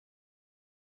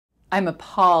I'm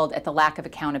appalled at the lack of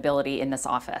accountability in this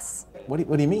office. What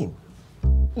do you mean?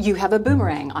 You have a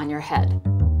boomerang on your head.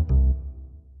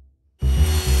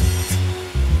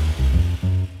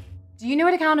 Do you know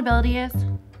what accountability is?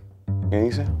 ¿Qué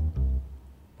dice?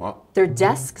 What? Their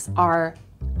desks are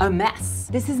a mess.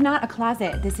 This is not a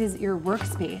closet. This is your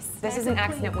workspace. This is an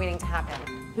accident waiting to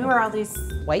happen. Who are all these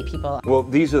white people? Well,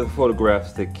 these are the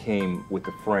photographs that came with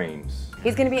the frames.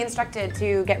 He's going to be instructed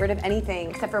to get rid of anything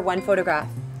except for one photograph.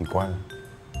 ¿Y cuál?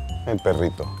 El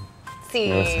perrito.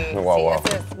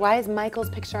 Why is Michael's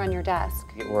picture on your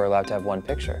desk? We're allowed to have one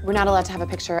picture. We're not allowed to have a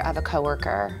picture of a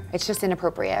coworker. It's just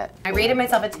inappropriate. I rated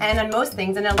myself a 10 on most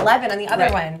things and an 11 on the other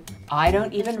one. I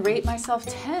don't even rate myself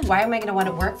 10. Why am I going to want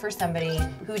to work for somebody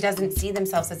who doesn't see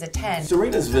themselves as a 10?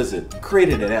 Serena's visit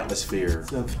created an atmosphere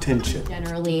of tension.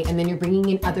 Generally, and then you're bringing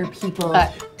in other people.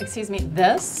 Excuse me,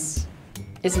 this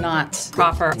is not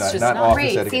proper. It's just not not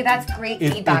office Great, see, that's great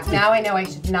feedback. Now I know I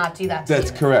should not do that to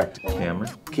That's you. correct.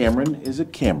 Cameron is a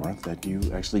camera that you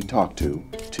actually talk to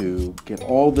get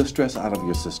all the stress out of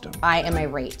your system. I am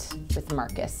irate with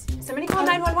Marcus. Somebody call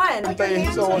 911.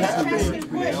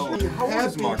 How old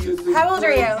is Marcus? How old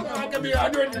are you? I can be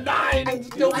 109 and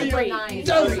still be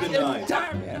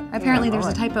Apparently there's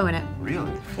a typo in it.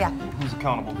 Really? Yeah. Who's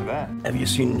accountable for that? Have you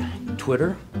seen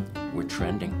Twitter? We're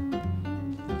trending.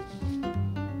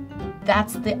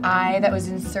 That's the I that was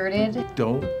inserted.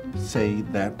 Don't say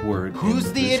that word.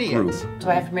 Who's the idiot? Group. Do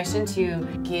I have permission to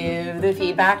give the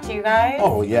feedback to you guys?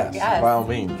 Oh, yes, Yes. by all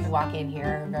means. You walk in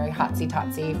here, very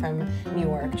hotsy-totsy from New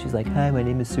York. She's like, hi, my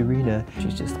name is Serena.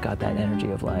 She's just got that energy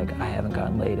of like, I haven't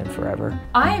gotten laid in forever.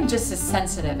 I am just as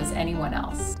sensitive as anyone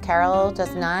else. Carol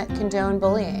does not condone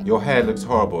bullying. Your hair looks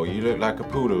horrible. You look like a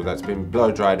poodle that's been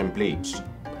blow-dried and bleached,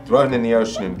 thrown in the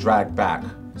ocean and dragged back.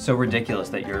 So ridiculous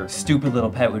that your stupid little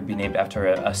pet would be named after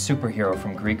a superhero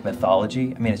from Greek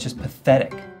mythology. I mean, it's just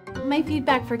pathetic. My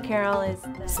feedback for Carol is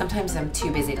Sometimes I'm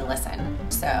too busy to listen,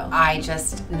 so I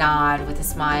just nod with a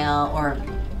smile or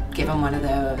give him one of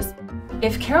those.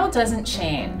 If Carol doesn't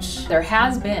change, there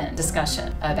has been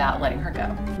discussion about letting her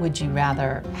go. would you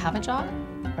rather have a job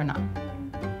or not?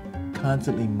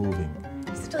 Constantly moving.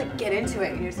 You just have to like get into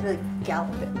it and you're just gonna like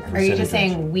gallop it. Are you just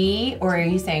saying we or are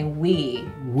you saying we?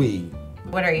 We.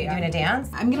 What are you doing, a dance?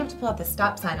 I'm gonna have to pull out the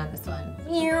stop sign on this one.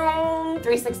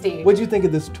 360. What'd you think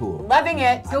of this tool? Loving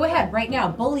it. Go ahead, right now,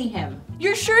 bully him.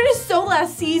 Your shirt is so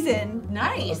last season.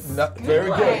 Nice.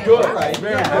 Very good. Good. Right.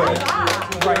 Very good.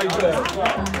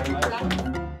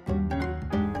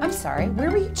 I'm sorry, where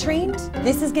were you trained?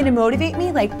 This is gonna motivate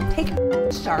me? Like, take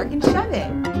a shark and shove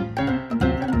it.